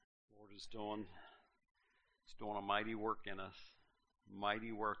Lord is doing. He's doing a mighty work in us.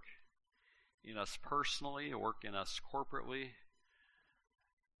 Mighty work in us personally, a work in us corporately.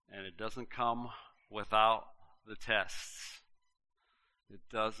 And it doesn't come without the tests. It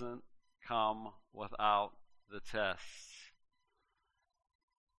doesn't come without the tests.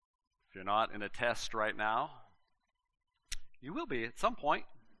 If you're not in a test right now, you will be at some point.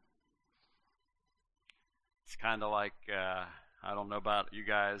 It's kind of like, I don't know about you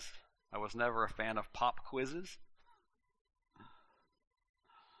guys, I was never a fan of pop quizzes.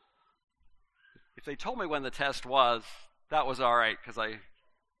 If they told me when the test was, that was all right because I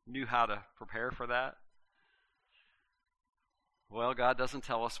knew how to prepare for that. Well, God doesn't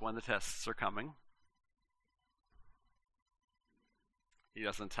tell us when the tests are coming. He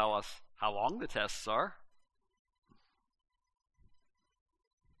doesn't tell us how long the tests are.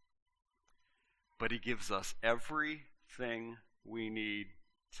 But He gives us everything we need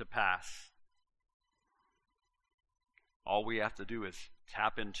to pass. All we have to do is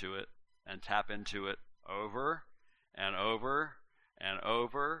tap into it and tap into it over and over and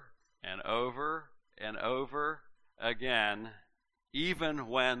over and over and over again, even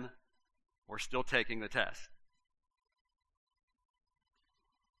when we're still taking the test.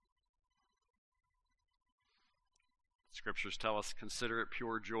 Scriptures tell us, consider it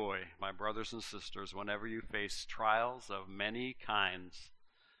pure joy, my brothers and sisters, whenever you face trials of many kinds,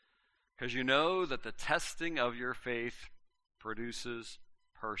 because you know that the testing of your faith produces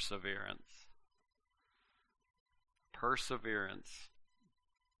perseverance. Perseverance.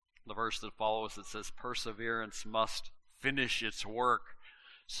 The verse that follows, it says, perseverance must finish its work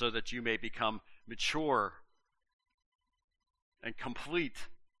so that you may become mature and complete,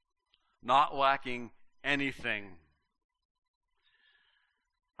 not lacking anything.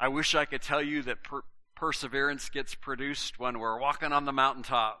 I wish I could tell you that perseverance gets produced when we're walking on the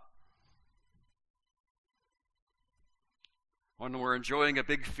mountaintop, when we're enjoying a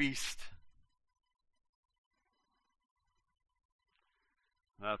big feast.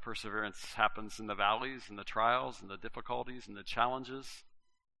 Perseverance happens in the valleys and the trials and the difficulties and the challenges.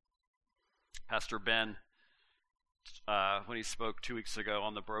 Pastor Ben, when he spoke 2 weeks ago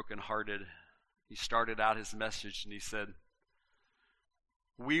on the brokenhearted, he started out his message and he said,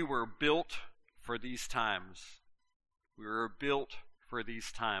 we were built for these times. We were built for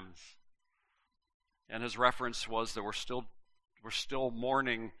these times. And his reference was that we're still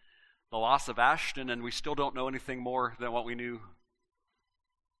mourning the loss of Ashton, and we still don't know anything more than what we knew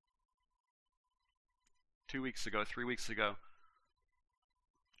 2 weeks ago, 3 weeks ago.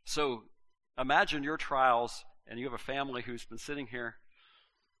 So imagine your trials, and you have a family who's been sitting here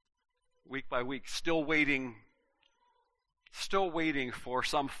week by week, still waiting for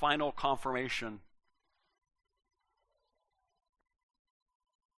some final confirmation.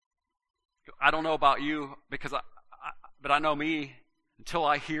 I don't know about you, but I know me, until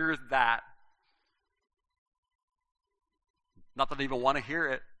I hear that, not that I even want to hear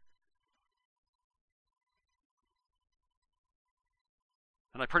it,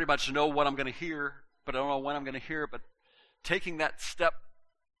 and I pretty much know what I'm going to hear, but I don't know when I'm going to hear it, but taking that step,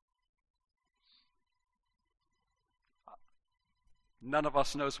 none of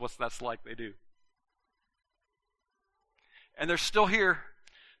us knows what that's like. They do. And they're still here.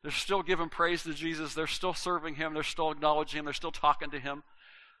 They're still giving praise to Jesus. They're still serving Him. They're still acknowledging Him. They're still talking to Him.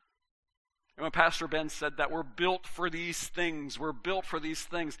 And when Pastor Ben said that we're built for these things, we're built for these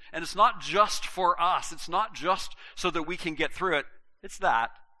things. And it's not just for us. It's not just so that we can get through it. It's that,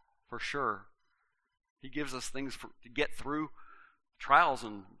 for sure. He gives us things to get through trials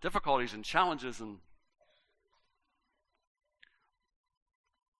and difficulties and challenges.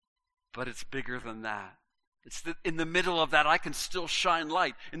 But it's bigger than that. It's that in the middle of that, I can still shine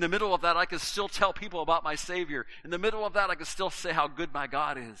light. In the middle of that, I can still tell people about my Savior. In the middle of that, I can still say how good my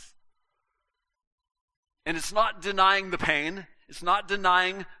God is. And it's not denying the pain. It's not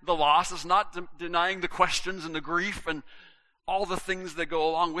denying the loss. It's not denying the questions and the grief and all the things that go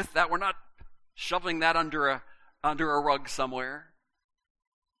along with that. We're not shoveling that under a rug somewhere.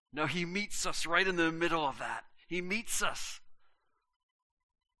 No, He meets us right in the middle of that. He meets us.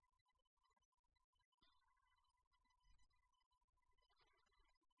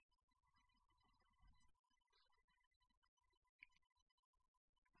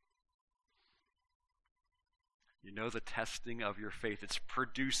 You know, the testing of your faith, it's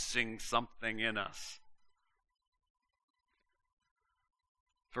producing something in us.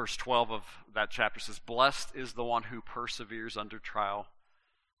 Verse 12 of that chapter says, blessed is the one who perseveres under trial,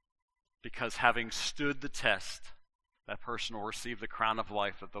 because having stood the test, that person will receive the crown of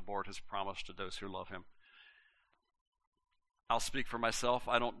life that the Lord has promised to those who love Him. I'll speak for myself.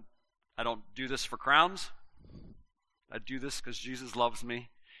 I don't I don't do this for crowns. I do this because Jesus loves me,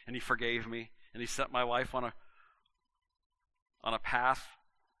 and he forgave me, and he set my life on a path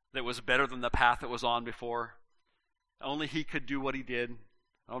that was better than the path it was on before. Only he could do what he did.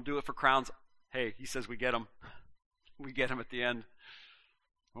 I don't do it for crowns. Hey, he says we get them. We get them at the end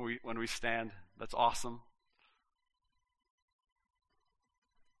when we stand. That's awesome.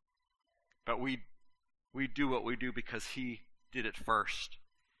 But we do what we do because he did it first.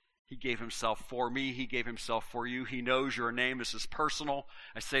 He gave himself for me. He gave himself for you. He knows your name. This is personal.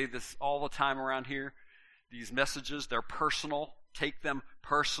 I say this all the time around here. These messages, they're personal. Take them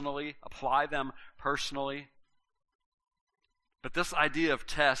personally. Apply them personally. But this idea of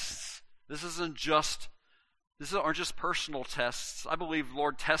tests, these aren't just personal tests. I believe the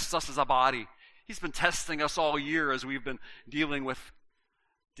Lord tests us as a body. He's been testing us all year as we've been dealing with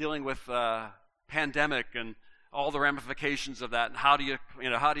pandemic and all the ramifications of that. And how do you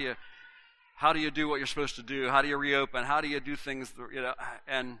do what you're supposed to do? How do you reopen? How do you do things?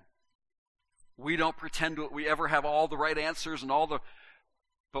 And we don't pretend we ever have all the right answers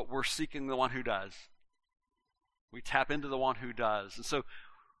but we're seeking the one who does. We tap into the one who does. And so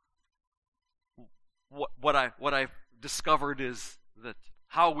what I've discovered is that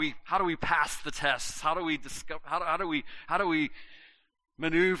how do we pass the tests? How do we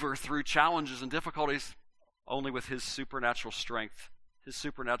maneuver through challenges and difficulties? Only with his supernatural strength, his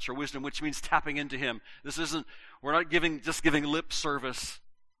supernatural wisdom, which means tapping into him. We're not just giving lip service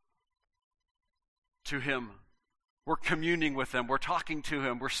to him. We're communing with him. We're talking to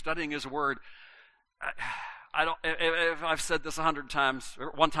him. We're studying his word. If I've said this 100 times,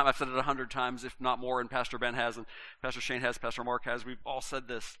 or one time I've said it 100 times, if not more, and Pastor Ben has, and Pastor Shane has, Pastor Mark has, we've all said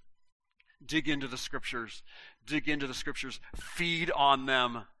this. Dig into the scriptures. Dig into the scriptures. Feed on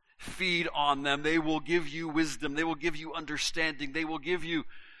them. Feed on them. They will give you wisdom. They will give you understanding. They will give you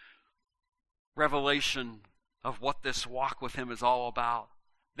revelation of what this walk with him is all about.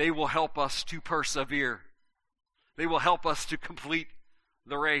 They will help us to persevere. They will help us to complete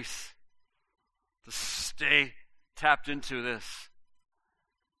the race, to stay tapped into this.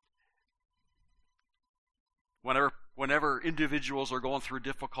 Whenever individuals are going through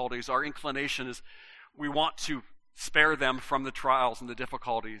difficulties, our inclination is we want to spare them from the trials and the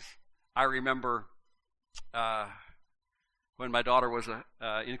difficulties. I remember when my daughter was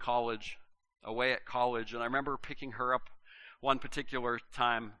in college, away at college, and I remember picking her up one particular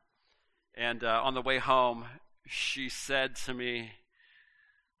time, and on the way home, she said to me,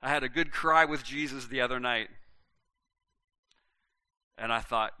 I had a good cry with Jesus the other night. And I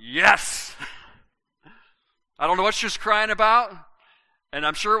thought, yes! I don't know what she was crying about, and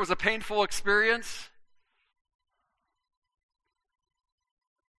I'm sure it was a painful experience.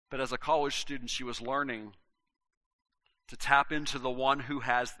 But as a college student, she was learning to tap into the one who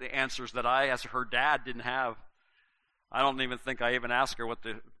has the answers that I, as her dad, didn't have. I don't even think I even asked her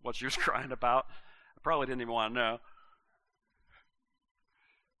what she was crying about. I probably didn't even want to know.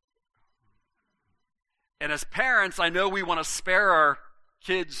 And as parents, I know we want to spare our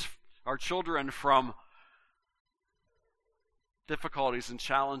kids, our children, from difficulties and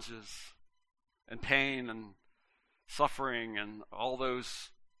challenges and pain and suffering and all those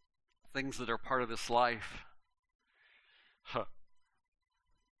things that are part of this life. But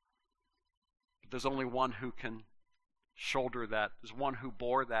there's only one who can shoulder that. There's one who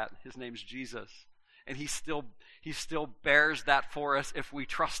bore that. His name's Jesus. And he still bears that for us if we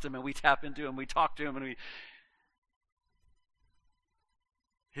trust him and we tap into him, we talk to him, and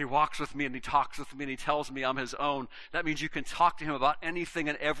he walks with me and he talks with me and he tells me I'm his own. That means you can talk to him about anything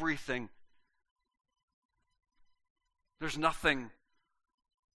and everything. There's nothing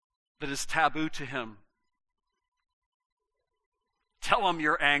that is taboo to him. Tell him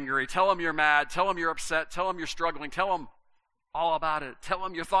you're angry. Tell him you're mad. Tell him you're upset. Tell him you're struggling. Tell him all about it. Tell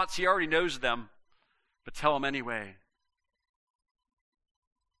him your thoughts. He already knows them. But tell him anyway.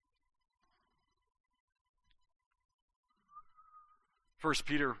 First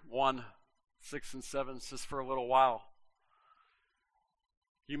Peter 1:6-7 says, for a little while,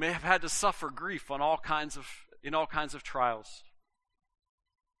 you may have had to suffer grief in all kinds of trials.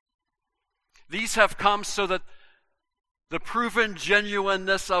 These have come so that the proven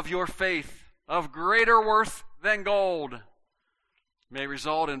genuineness of your faith, of greater worth than gold, may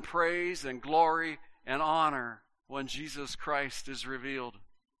result in praise and glory and honor when Jesus Christ is revealed.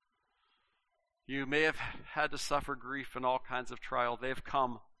 You may have had to suffer grief in all kinds of trial. They've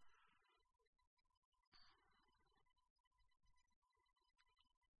come.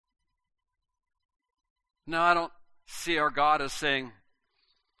 No, I don't see our God as saying,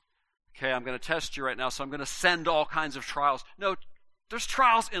 okay, I'm going to test you right now, so I'm going to send all kinds of trials. No, There's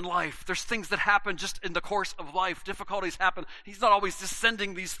trials in life. There's things that happen just in the course of life. Difficulties happen. He's not always just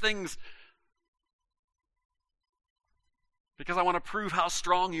sending these things because I want to prove how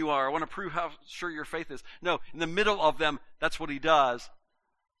strong you are. I want to prove how sure your faith is. No, in the middle of them, that's what he does.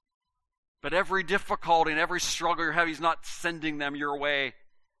 But every difficulty and every struggle you have, he's not sending them your way.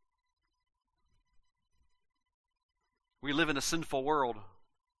 We live in a sinful world.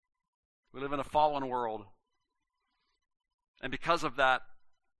 We live in a fallen world. And because of that,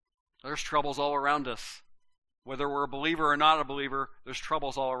 there's troubles all around us. Whether we're a believer or not a believer, there's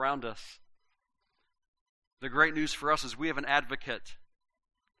troubles all around us. The great news for us is we have an advocate.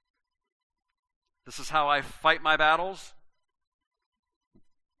 This is how I fight my battles.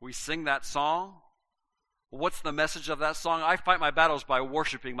 We sing that song. What's the message of that song? I fight my battles by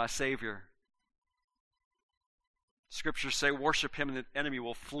worshiping my Savior. Scriptures say, worship him and the enemy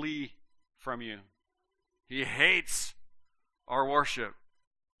will flee from you. He hates our worship.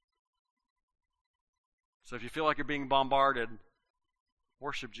 So if you feel like you're being bombarded,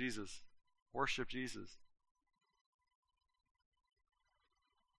 worship Jesus. Worship Jesus.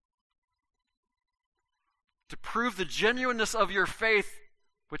 To prove the genuineness of your faith,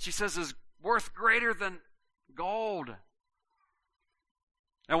 which he says is worth greater than gold.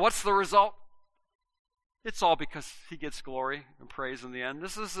 And what's the result? It's all because he gets glory and praise in the end.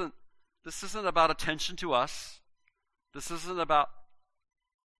 This isn't about attention to us. This isn't about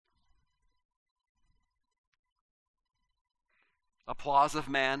applause of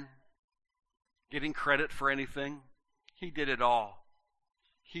man, getting credit for anything. He did it all.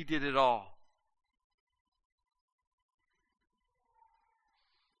 He did it all.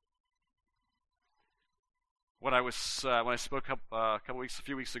 When I spoke a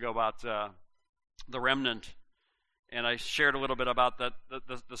few weeks ago about the remnant, and I shared a little bit about the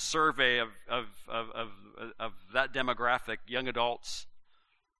survey of that demographic, young adults,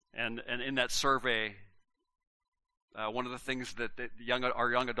 and in that survey, one of the things that our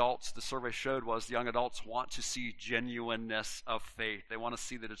young adults, the survey showed, was the young adults want to see genuineness of faith. They want to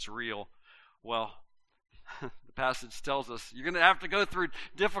see that it's real. Well, the passage tells us you're going to have to go through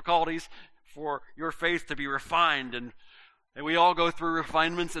difficulties for your faith to be refined, and we all go through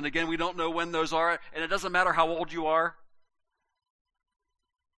refinements, and again, we don't know when those are, and it doesn't matter how old you are.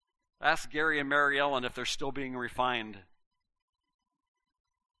 Ask Gary and Mary Ellen if they're still being refined.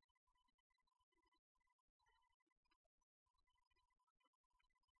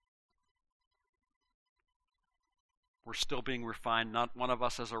 We're still being refined. Not one of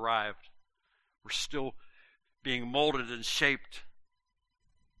us has arrived. We're still being molded and shaped.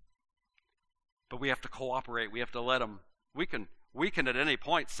 But we have to cooperate. We have to let him. We can at any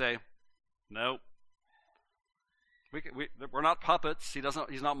point say, no. We're not puppets.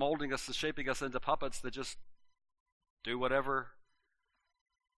 He's not molding us and shaping us into puppets that just do whatever.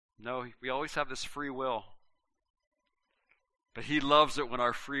 No, we always have this free will. But he loves it when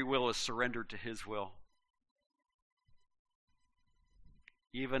our free will is surrendered to his will.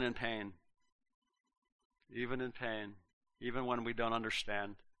 Even in pain. Even in pain. Even when we don't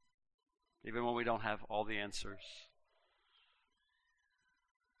understand. Even when we don't have all the answers.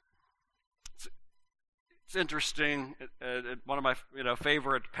 It's interesting. One of my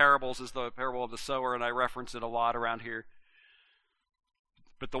favorite parables is the parable of the sower, and I reference it a lot around here.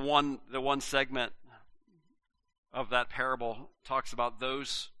 But the one segment of that parable talks about the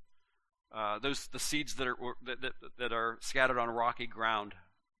seeds that are scattered on rocky ground.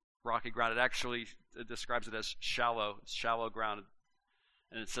 Rocky ground. It describes it as shallow. It's shallow ground.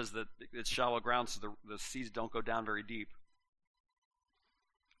 And it says that it's shallow ground, so the seeds don't go down very deep.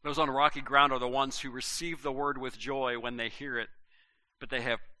 Those on rocky ground are the ones who receive the word with joy when they hear it, but they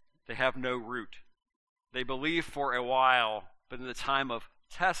have no root. They believe for a while, but in the time of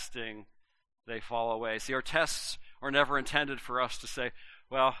testing, they fall away. See, our tests are never intended for us to say,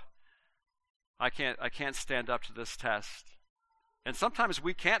 well, I can't stand up to this test. And sometimes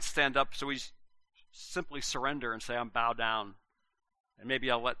we can't stand up, so we simply surrender and say, I'm bow down. And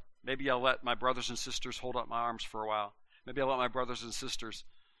maybe I'll let my brothers and sisters hold up my arms for a while. Maybe I'll let my brothers and sisters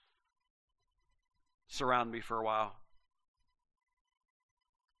surround me for a while.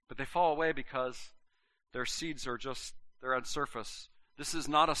 But they fall away because their seeds they're on surface. This is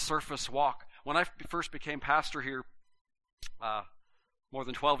not a surface walk. When I first became pastor here, more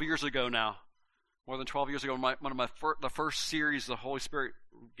than 12 years ago now, the first series the Holy Spirit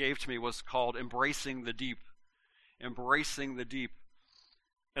gave to me was called Embracing the Deep. Embracing the Deep.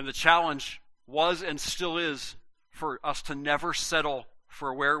 And the challenge was and still is for us to never settle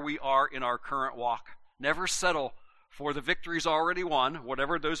for where we are in our current walk. Never settle for the victories already won,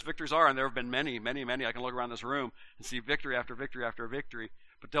 whatever those victories are, and there have been many, many, many. I can look around this room and see victory after victory after victory.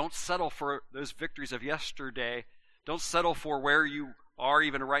 But don't settle for those victories of yesterday. Don't settle for where you are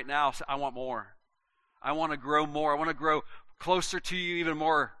even right now. Say, I want more. I want to grow more. I want to grow closer to you even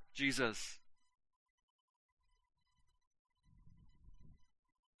more, Jesus.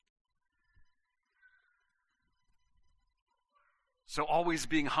 So always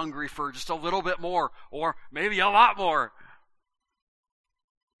being hungry for just a little bit more, or maybe a lot more.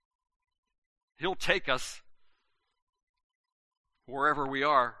 He'll take us wherever we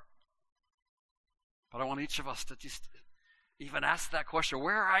are. But I want each of us to just even ask that question,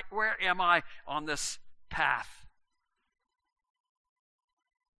 where am I on this path?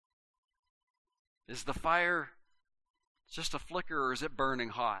 Is the fire just a flicker, or is it burning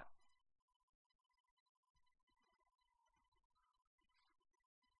hot?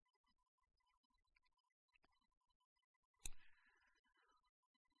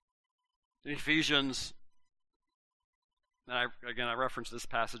 In Ephesians, and I reference this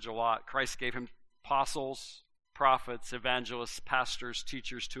passage a lot, Christ gave him apostles, prophets, evangelists, pastors,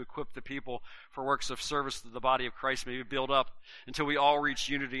 teachers to equip the people for works of service that the body of Christ may be built up until we all reach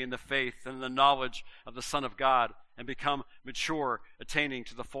unity in the faith and the knowledge of the Son of God and become mature, attaining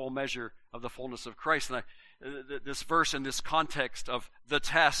to the full measure of the fullness of Christ. And this verse in this context of the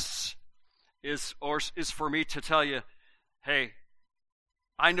tests is for me to tell you, hey,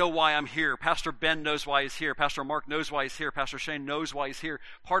 I know why I'm here. Pastor Ben knows why he's here. Pastor Mark knows why he's here. Pastor Shane knows why he's here.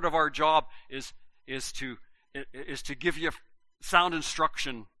 Part of our job is to give you sound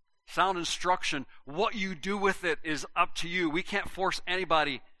instruction. Sound instruction. What you do with it is up to you. We can't force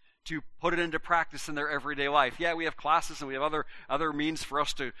anybody to put it into practice in their everyday life. Yeah, we have classes and we have other means for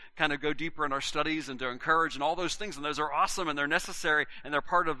us to kind of go deeper in our studies and to encourage and all those things, and those are awesome and they're necessary and they're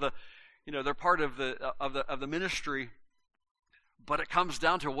part of the ministry. But it comes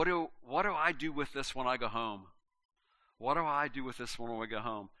down to what do I do with this when I go home? What do I do with this when we go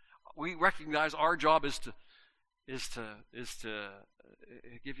home? We recognize our job is to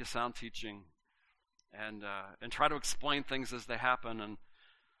give you sound teaching and try to explain things as they happen,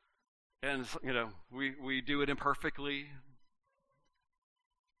 and we do it imperfectly.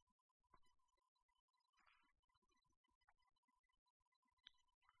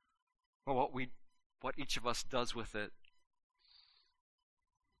 But what each of us does with it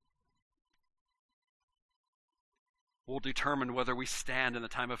will determine whether we stand in the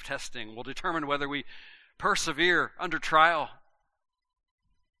time of testing, will determine whether we persevere under trial.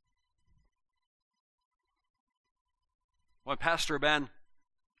 When Pastor Ben,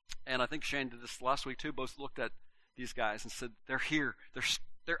 and I think Shane did this last week too, both looked at these guys and said, they're here,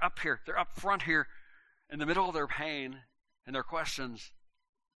 they're up here, they're up front here, in the middle of their pain and their questions.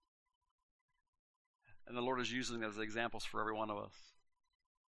 And the Lord is using them as examples for every one of us.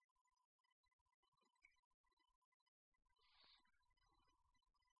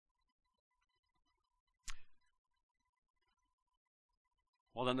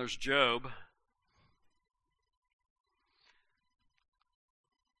 Well, then there's Job,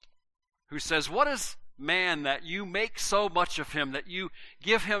 who says, what is man that you make so much of him, that you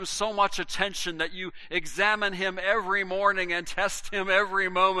give him so much attention, that you examine him every morning and test him every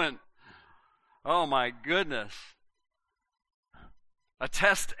moment? Oh my goodness. A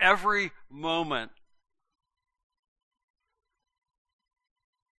test every moment.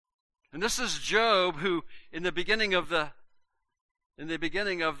 And this is Job, who in the beginning of the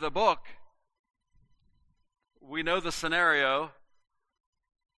book, we know the scenario.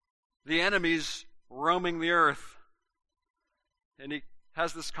 The enemy's roaming the earth. And he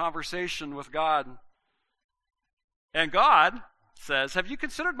has this conversation with God. And God says, have you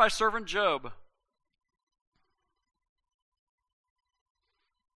considered my servant Job?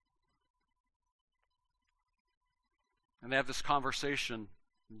 And they have this conversation.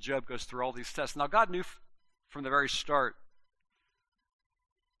 And Job goes through all these tests. Now God knew from the very start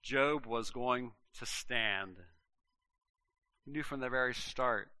Job was going to stand. He knew from the very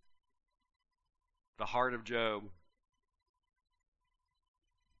start the heart of Job.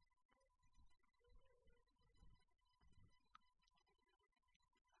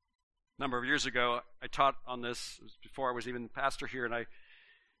 A number of years ago, I taught on this before I was even pastor here, and I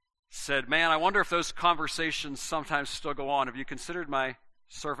said, man, I wonder if those conversations sometimes still go on. Have you considered my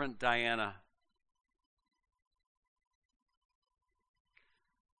servant Diana?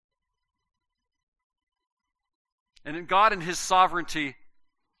 And God in his sovereignty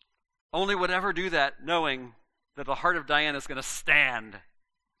only would ever do that knowing that the heart of Diana is going to stand.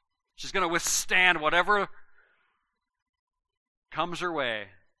 She's going to withstand whatever comes her way.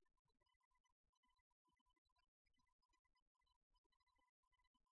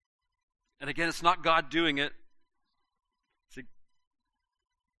 And again, it's not God doing it. See,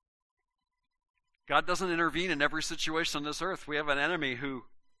 God doesn't intervene in every situation on this earth. We have an enemy who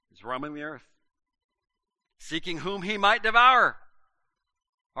is roaming the earth, seeking whom he might devour.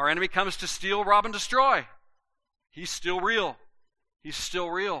 Our enemy comes to steal, rob, and destroy. He's still real. He's still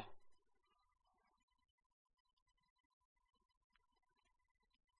real.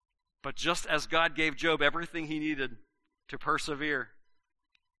 But just as God gave Job everything he needed to persevere,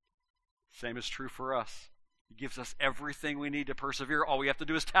 same is true for us. He gives us everything we need to persevere. All we have to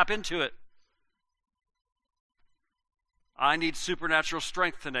do is tap into it. I need supernatural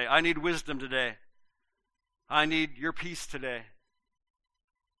strength today. I need wisdom today. I need your peace today.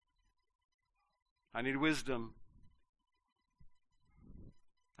 I need wisdom.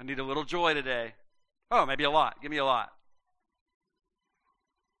 I need a little joy today. Oh, maybe a lot. Give me a lot.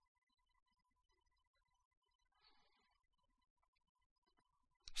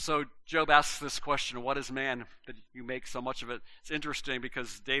 So Job asks this question, what is man that you make so much of it? It's interesting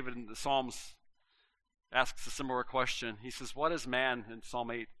because David in the Psalms asks a similar question. He says, what is man, in Psalm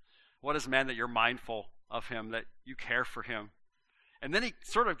 8, what is man that you're mindful of him, that you care for him? And then he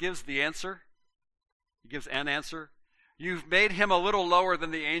sort of gives the answer. He gives an answer. You've made him a little lower than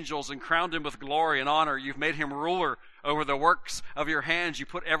the angels and crowned him with glory and honor. You've made him ruler over the works of your hands. You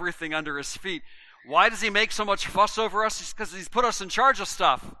put everything under his feet. Why does he make so much fuss over us? It's because he's put us in charge of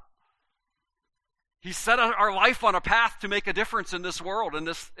stuff. He set our life on a path to make a difference in this world, in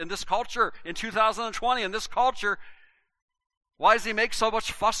this culture, in 2020, in this culture. Why does he make so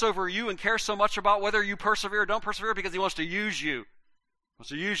much fuss over you and care so much about whether you persevere or don't persevere? Because he wants to use you. He wants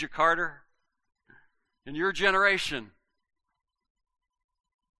to use you, Carter, in your generation.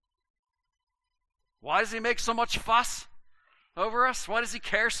 Why does he make so much fuss over us? Why does he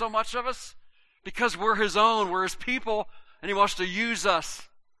care so much of us? Because we're his own, we're his people, and he wants to use us.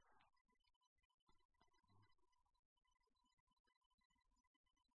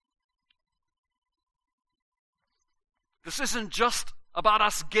 This isn't just about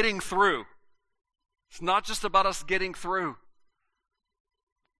us getting through. It's not just about us getting through.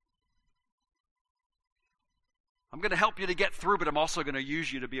 I'm going to help you to get through, but I'm also going to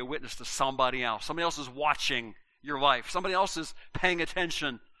use you to be a witness to somebody else. Somebody else is watching your life. Somebody else is paying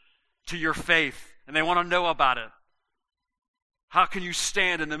attention to your faith, and they want to know about it. How can you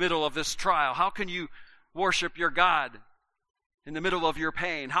stand in the middle of this trial? How can you worship your God in the middle of your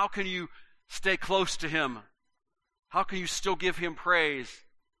pain? How can you stay close to him? How can you still give him praise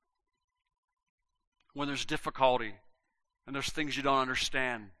when there's difficulty and there's things you don't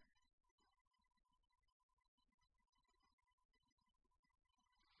understand?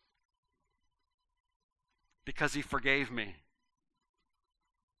 Because he forgave me.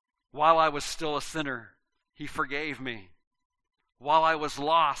 While I was still a sinner, he forgave me. While I was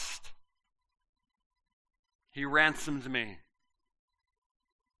lost, he ransomed me.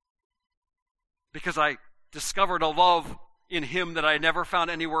 Because I discovered a love in him that I never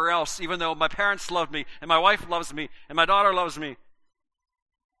found anywhere else, even though my parents loved me, and my wife loves me, and my daughter loves me,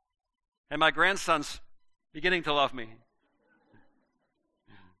 and my grandson's beginning to love me.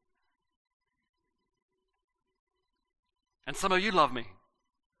 And some of you love me.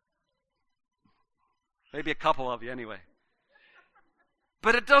 Maybe a couple of you anyway.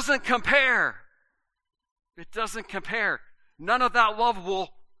 But it doesn't compare. It doesn't compare. None of that love will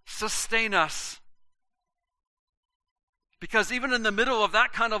sustain us. Because even in the middle of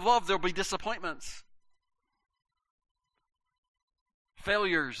that kind of love, there'll be disappointments,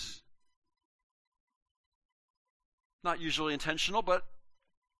 failures. Not usually intentional, but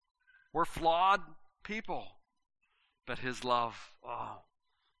we're flawed people. But his love, oh.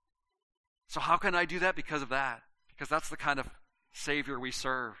 So how can I do that? Because of that. Because that's the kind of Savior we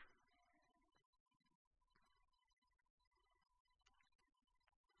serve.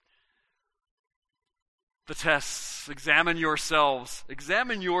 The tests, examine yourselves.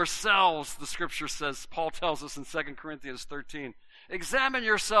 Examine yourselves, the scripture says. Paul tells us in 2 Corinthians 13. Examine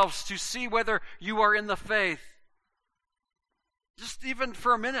yourselves to see whether you are in the faith. Just even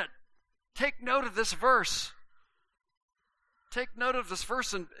for a minute, take note of this verse. Take note of this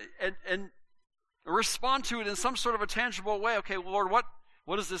verse and respond to it in some sort of a tangible way. Okay, Lord, what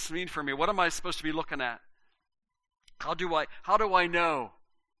does this mean for me? What am I supposed to be looking at? How do I know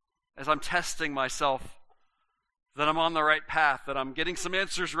as I'm testing myself that I'm on the right path, that I'm getting some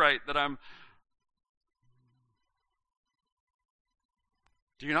answers right, that I'm...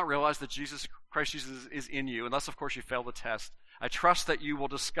 Do you not realize that Christ Jesus is in you, unless, of course, you fail the test? I trust that you will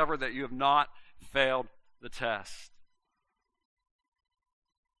discover that you have not failed the test.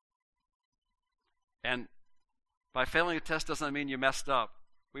 And by failing a test doesn't mean you messed up.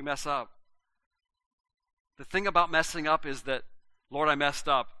 We mess up. The thing about messing up is that, Lord, I messed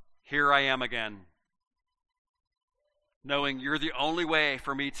up. Here I am again. Knowing you're the only way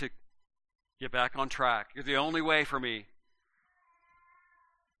for me to get back on track. You're the only way for me.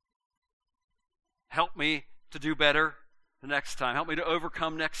 Help me to do better the next time. Help me to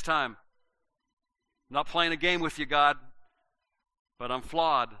overcome next time. I'm not playing a game with you, God, but I'm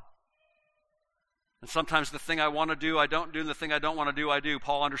flawed. And sometimes the thing I want to do, I don't do, and the thing I don't want to do, I do.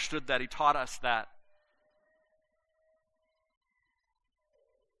 Paul understood that. He taught us that.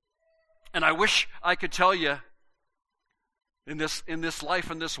 And I wish I could tell you in this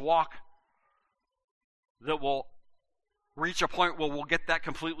life, in this walk, that we'll reach a point where we'll get that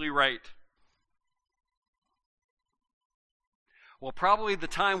completely right. Well, probably the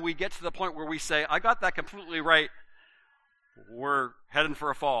time we get to the point where we say, I got that completely right, we're heading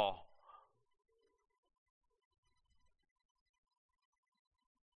for a fall.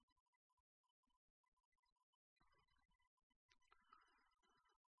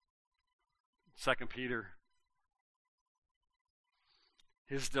 Second Peter.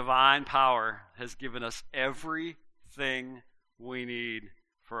 His divine power has given us everything we need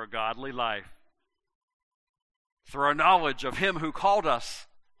for a godly life through our knowledge of Him who called us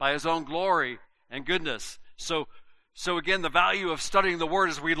by His own glory and goodness. So again, the value of studying the Word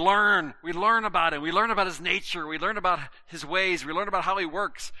is we learn about Him. We learn about His nature. We learn about His ways. We learn about how He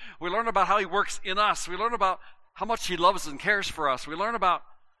works. We learn about how He works in us. We learn about how much He loves and cares for us. We learn about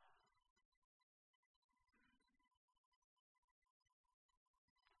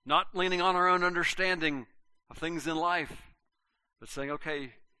not leaning on our own understanding of things in life, but saying,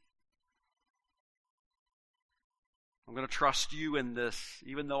 okay, I'm going to trust you in this,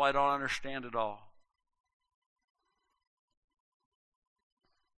 even though I don't understand it all.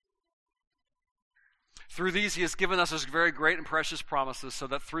 Through these He has given us His very great and precious promises, so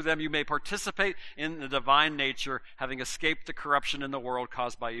that through them you may participate in the divine nature, having escaped the corruption in the world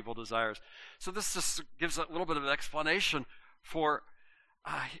caused by evil desires. So this just gives a little bit of an explanation for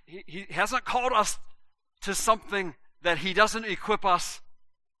He hasn't called us to something that He doesn't equip us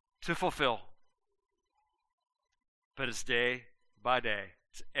to fulfill. But it's day by day.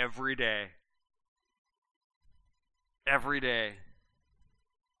 It's every day. Every day.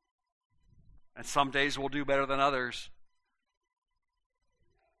 And some days we'll do better than others.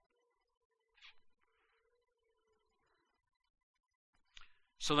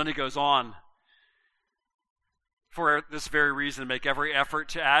 So then he goes on. For this very reason, make every effort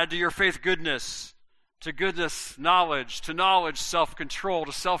to add to your faith goodness, to goodness, knowledge, to knowledge, self-control,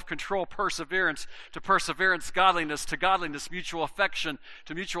 to self-control, perseverance, to perseverance, godliness, to godliness, mutual affection,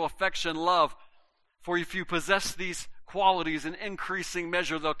 to mutual affection, love. For if you possess these qualities in increasing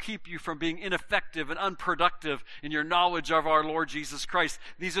measure, they'll keep you from being ineffective and unproductive in your knowledge of our Lord Jesus Christ.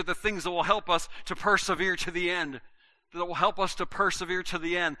 These are the things that will help us to persevere to the end, that will help us to persevere to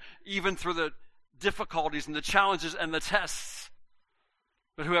the end, even through the difficulties and the challenges and the tests.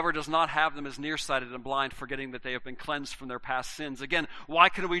 But whoever does not have them is nearsighted and blind, forgetting that they have been cleansed from their past sins. Again, why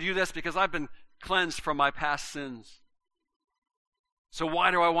can we do this? Because I've been cleansed from my past sins. So why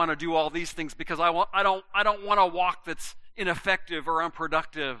do I want to do all these things? Because I don't want a walk that's ineffective or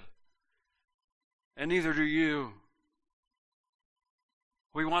unproductive. And neither do you.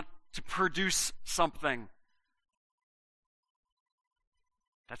 We want to produce something.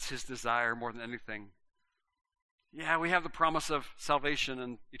 That's His desire more than anything. Yeah, we have the promise of salvation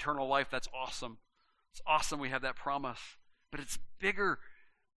and eternal life. That's awesome. It's awesome we have that promise. But it's bigger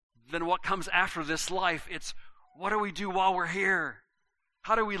than what comes after this life. It's what do we do while we're here?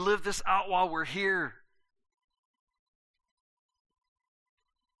 How do we live this out while we're here?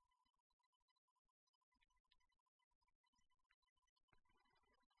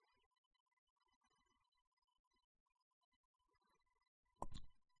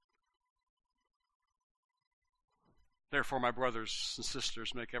 Therefore, my brothers and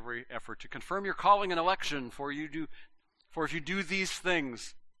sisters, make every effort to confirm your calling and election, for if you do these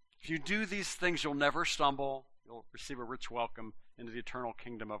things, you'll never stumble. You'll receive a rich welcome into the eternal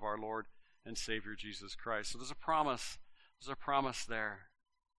kingdom of our Lord and Savior Jesus Christ. So there's a promise. There's a promise there.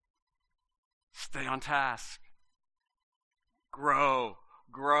 Stay on task. Grow.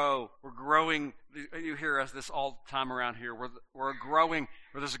 We're growing. You hear us this all the time around here. We're growing.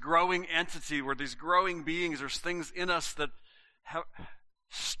 We're this growing entity. We're these growing beings. There's things in us that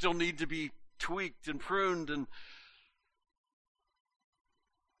still need to be tweaked and pruned. And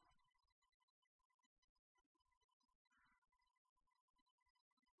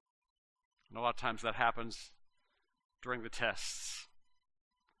a lot of times that happens during the tests.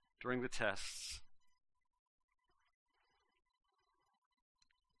 During the tests.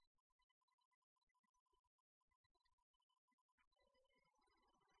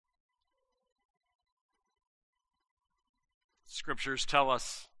 Scriptures tell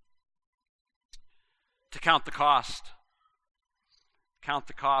us to count the cost. Count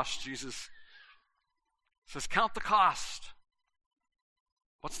the cost. Jesus says, count the cost.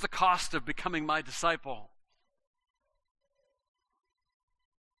 What's the cost of becoming my disciple?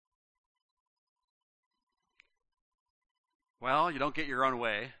 Well, you don't get your own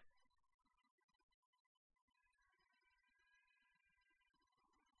way.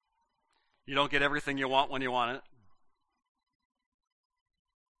 You don't get everything you want when you want it.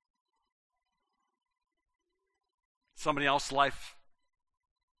 Somebody else's life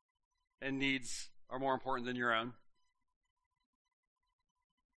and needs are more important than your own.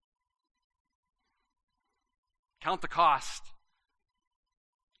 Count the cost.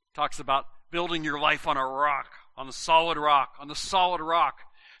 Talks about building your life on a rock, on the solid rock,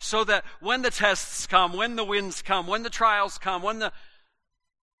 so that when the tests come, when the winds come, when the trials come, when the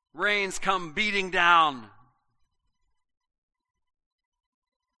rains come beating down,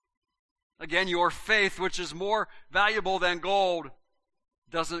 again, your faith, which is more valuable than gold,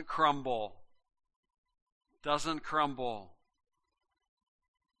 doesn't crumble. Doesn't crumble.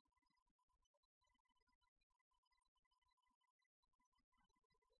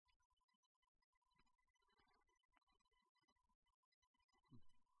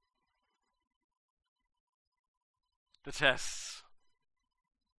 The tests.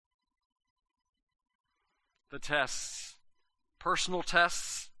 The tests. Personal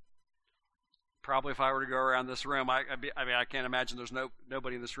tests. Probably if I were to go around this room, I can't imagine there's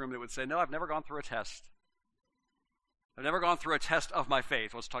nobody in this room that would say, no, I've never gone through a test. I've never gone through a test of my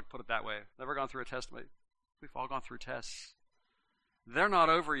faith. Let's put it that way. Never gone through a test. We've all gone through tests. They're not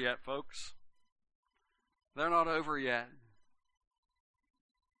over yet, folks. They're not over yet.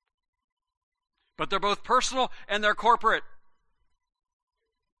 But they're both personal and they're corporate.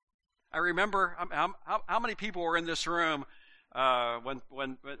 I remember how many people were in this room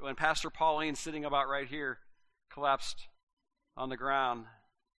when Pastor Pauline, sitting about right here, collapsed on the ground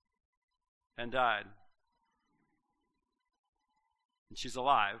and died. And she's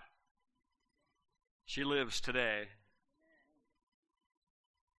alive. She lives today.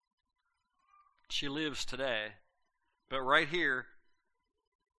 She lives today. But right here,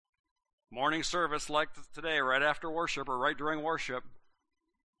 morning service like today, right after worship or right during worship,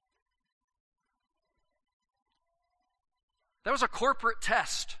 that was a corporate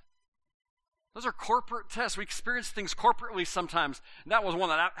test. Those are corporate tests. We experience things corporately sometimes. And that was one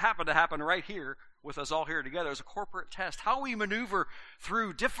that happened to happen right here with us all here together. It was a corporate test. How we maneuver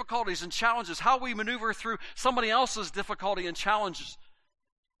through difficulties and challenges. How we maneuver through somebody else's difficulty and challenges.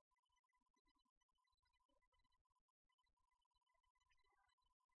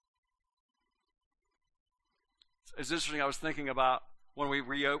 It's interesting. I was thinking about when we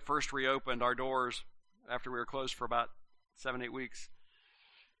first reopened our doors after we were closed for about 7-8 weeks.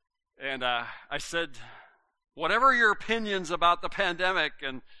 And I said, whatever your opinions about the pandemic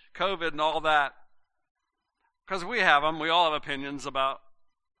and COVID and all that, because we have them, we all have opinions about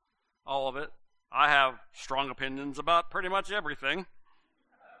all of it. I have strong opinions about pretty much everything.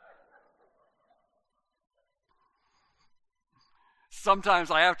 Sometimes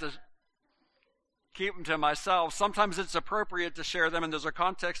I have to keep them to myself. Sometimes it's appropriate to share them, and there's a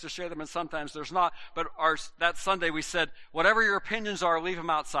context to share them, and sometimes there's not. But that Sunday we said, whatever your opinions are, leave them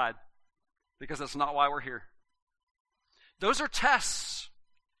outside, because that's not why we're here. Those are tests.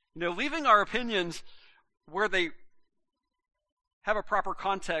 Leaving our opinions where they have a proper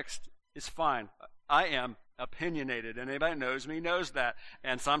context is fine. I am opinionated, and anybody who knows me knows that.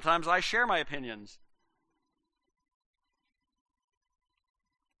 And sometimes I share my opinions.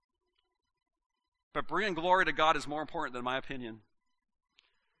 But bringing glory to God is more important than my opinion.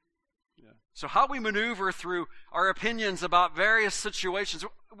 Yeah. So how we maneuver through our opinions about various situations,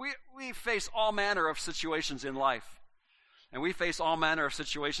 we face all manner of situations in life. And we face all manner of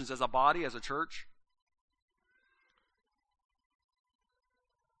situations as a body, as a church.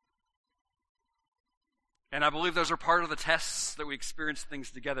 And I believe those are part of the tests that we experience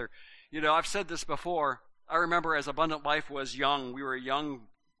things together. I've said this before. I remember as Abundant Life was young, we were a young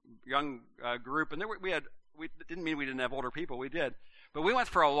group, and we didn't mean we didn't have older people. We did. But we went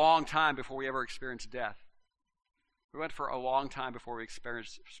for a long time before we ever experienced death. We went for a long time before we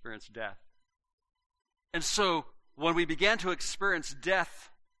experienced death. And so when we began to experience death,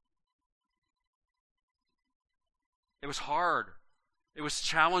 it was hard. It was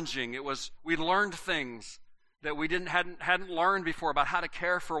challenging. We learned things that we hadn't learned before about how to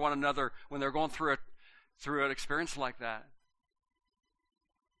care for one another when they're going through an experience like that.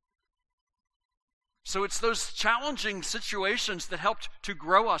 So it's those challenging situations that helped to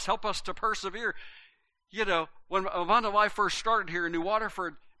grow us, help us to persevere. When Amanda and I first started here in New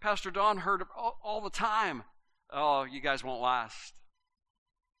Waterford, Pastor Don heard all the time, "Oh, you guys won't last.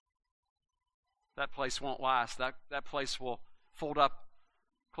 That place won't last. That place will fold up,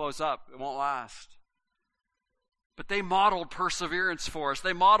 close up. It won't last." But they modeled perseverance for us.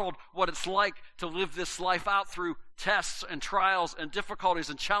 They modeled what it's like to live this life out through tests and trials and difficulties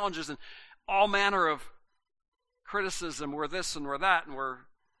and challenges and all manner of criticism. We're this and we're that, and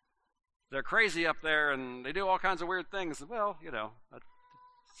they're crazy up there and they do all kinds of weird things. Well,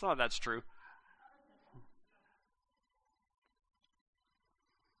 some of that's true.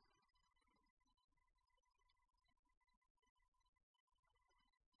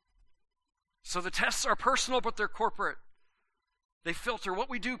 So the tests are personal, but they're corporate. They filter what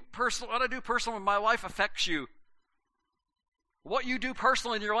we do personal. What I do personally in my life affects you. What you do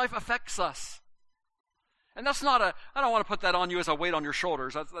personally in your life affects us. And that's not I don't want to put that on you as a weight on your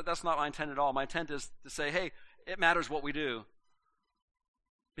shoulders. That's not my intent at all. My intent is to say, hey, it matters what we do.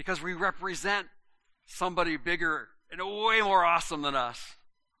 Because we represent somebody bigger and way more awesome than us.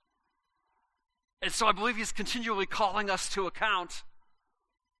 And so I believe he's continually calling us to account.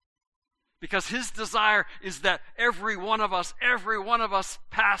 Because his desire is that every one of us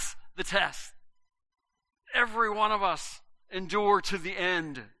pass the test. Every one of us endure to the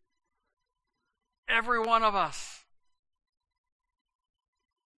end. Every one of us.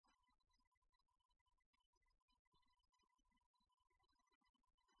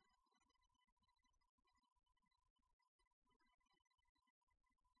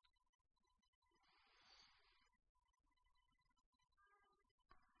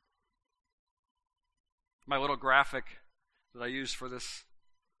 My little graphic that I use for this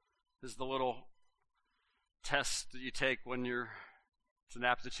is the little test that you take when it's an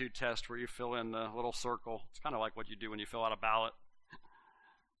aptitude test where you fill in the little circle. It's kind of like what you do when you fill out a ballot.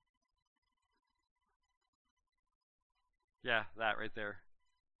 Yeah, that right there.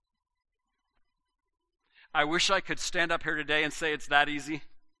 I wish I could stand up here today and say it's that easy.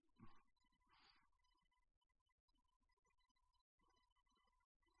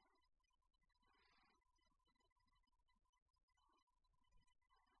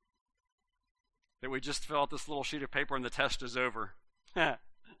 That we just fill out this little sheet of paper and the test is over. Yeah,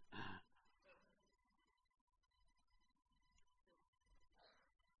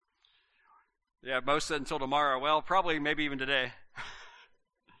 Mo said until tomorrow. Well, probably maybe even today.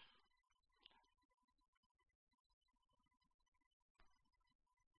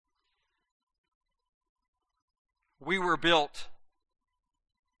 We were built.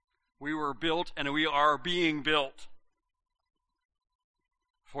 We were built and we are being built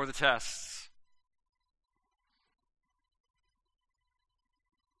for the tests.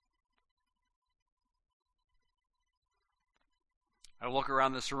 I look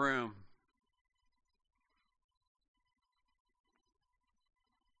around this room.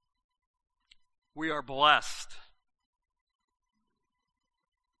 We are blessed.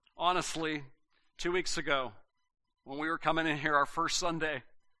 Honestly, 2 weeks ago, when we were coming in here our first Sunday,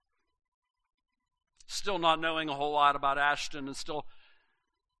 still not knowing a whole lot about Ashton and still,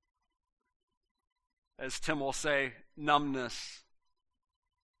 as Tim will say, numbness.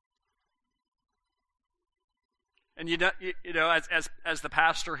 And as the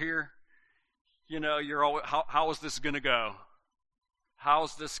pastor here, you're always, how is this going to go?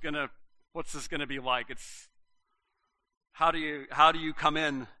 What's this going to be like? It's how do you come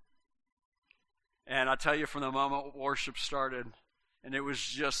in? And I tell you, from the moment worship started, and it was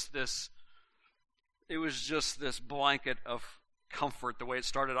just this blanket of comfort. The way it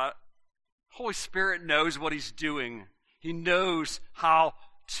started, Holy Spirit knows what He's doing. He knows how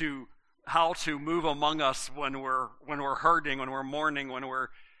to move among us when we're hurting, when we're mourning, when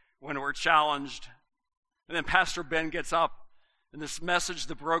we're challenged. And then Pastor Ben gets up, and this message,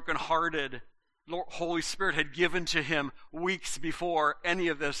 the brokenhearted, Holy Spirit had given to him weeks before any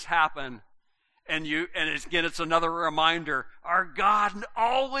of this happened. And it's another reminder. Our God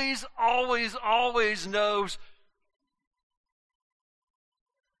always, always, always knows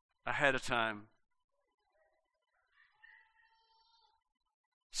ahead of time.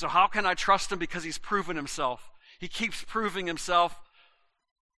 So how can I trust Him? Because He's proven Himself. He keeps proving Himself.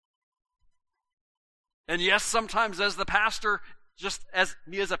 And yes, sometimes as the pastor, just as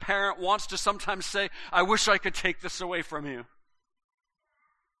me as a parent, wants to sometimes say, I wish I could take this away from you.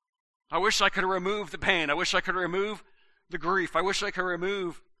 I wish I could remove the pain. I wish I could remove the grief. I wish I could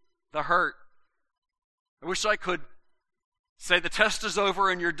remove the hurt. I wish I could say the test is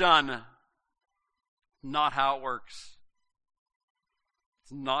over and you're done. Not how it works.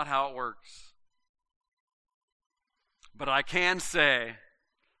 It's not how it works. But I can say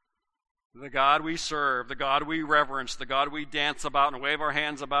The God we serve, the God we reverence, the God we dance about and wave our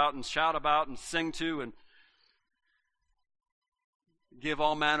hands about and shout about and sing to and give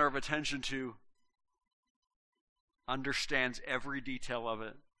all manner of attention to, understands every detail of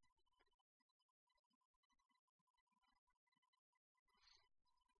it.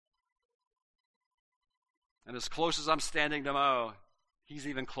 And as close as I'm standing to Mo, he's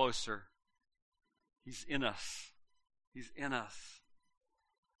even closer. He's in us. He's in us.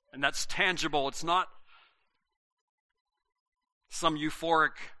 And that's tangible. It's not some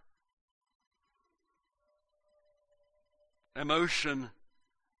euphoric emotion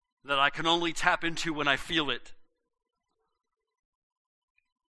that I can only tap into when I feel it.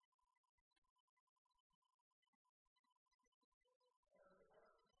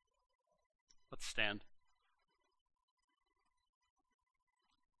 Let's stand.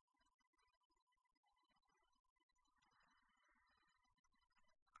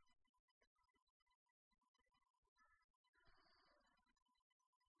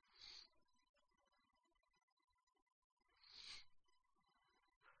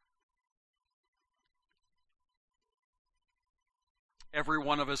 Every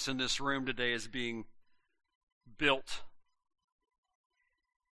one of us in this room today is being built.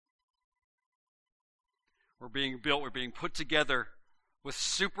 We're being built. We're being put together with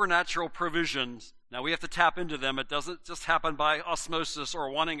supernatural provisions. Now we have to tap into them. It doesn't just happen by osmosis or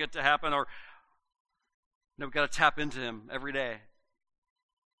wanting it to happen. No, we've got to tap into Him every day.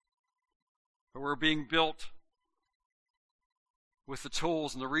 But we're being built with the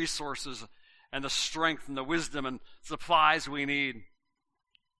tools and the resources and the strength and the wisdom and supplies we need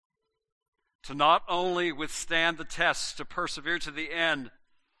to not only withstand the tests, to persevere to the end,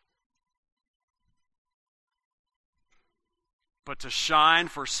 but to shine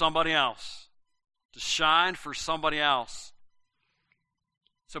for somebody else. To shine for somebody else.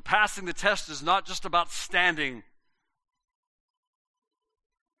 So passing the test is not just about standing.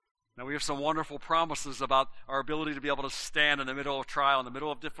 Now we have some wonderful promises about our ability to be able to stand in the middle of trial, in the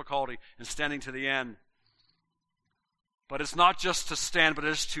middle of difficulty, and standing to the end. But it's not just to stand, but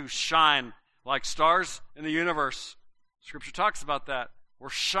it is to shine like stars in the universe. Scripture talks about that. We're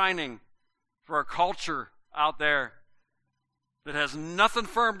shining for a culture out there that has nothing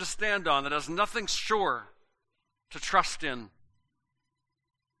firm to stand on, that has nothing sure to trust in.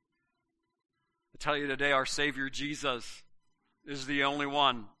 I tell you today, our Savior Jesus is the only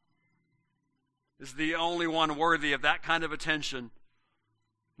one. Is the only one worthy of that kind of attention.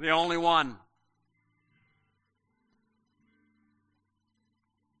 The only one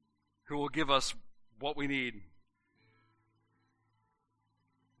who will give us what we need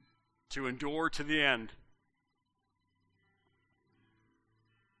to endure to the end.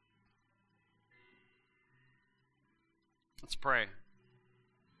 Let's pray.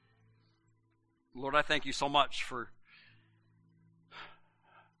 Lord, I thank you so much for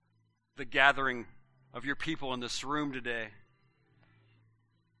the gathering of your people in this room today.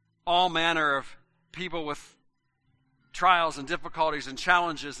 All manner of people with trials and difficulties and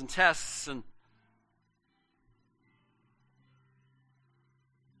challenges and tests, and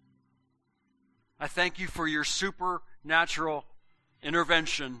I thank you for your supernatural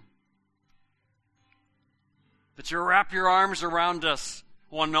intervention, that you wrap your arms around us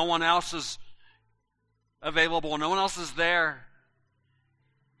when no one else is available, no one else is there.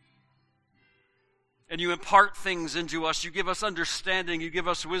 And you impart things into us. You give us understanding. You give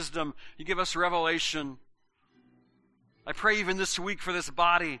us wisdom. You give us revelation. I pray even this week for this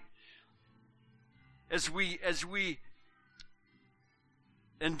body, as we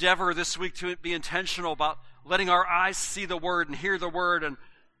endeavor this week to be intentional about letting our eyes see the Word and hear the Word and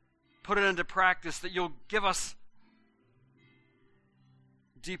put it into practice, that you'll give us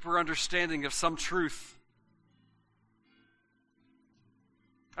deeper understanding of some truth.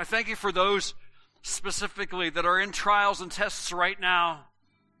 I thank you for those specifically that are in trials and tests right now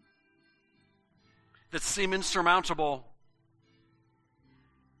that seem insurmountable,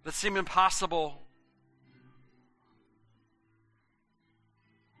 that seem impossible.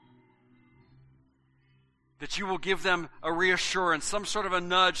 That you will give them a reassurance, some sort of a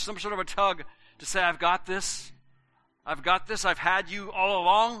nudge, some sort of a tug to say, I've got this. I've got this. I've had you all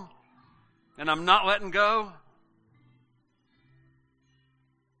along, and I'm not letting go.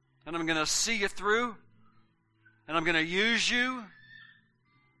 And I'm going to see you through, and I'm going to use you,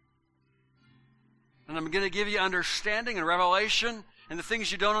 and I'm going to give you understanding and revelation, and the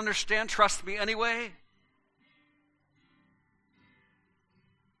things you don't understand, trust me anyway.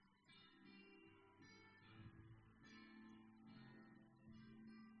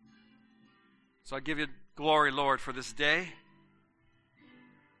 So I give you glory, Lord, for this day.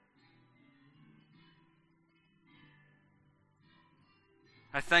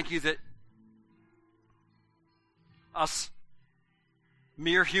 I thank you that us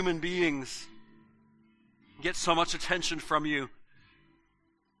mere human beings get so much attention from you.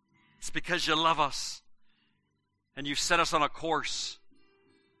 It's because you love us and you've set us on a course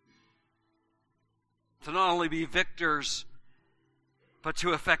to not only be victors, but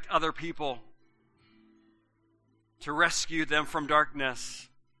to affect other people, to rescue them from darkness.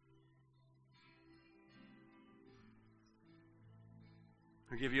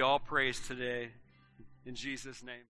 I give you all praise today in Jesus' name.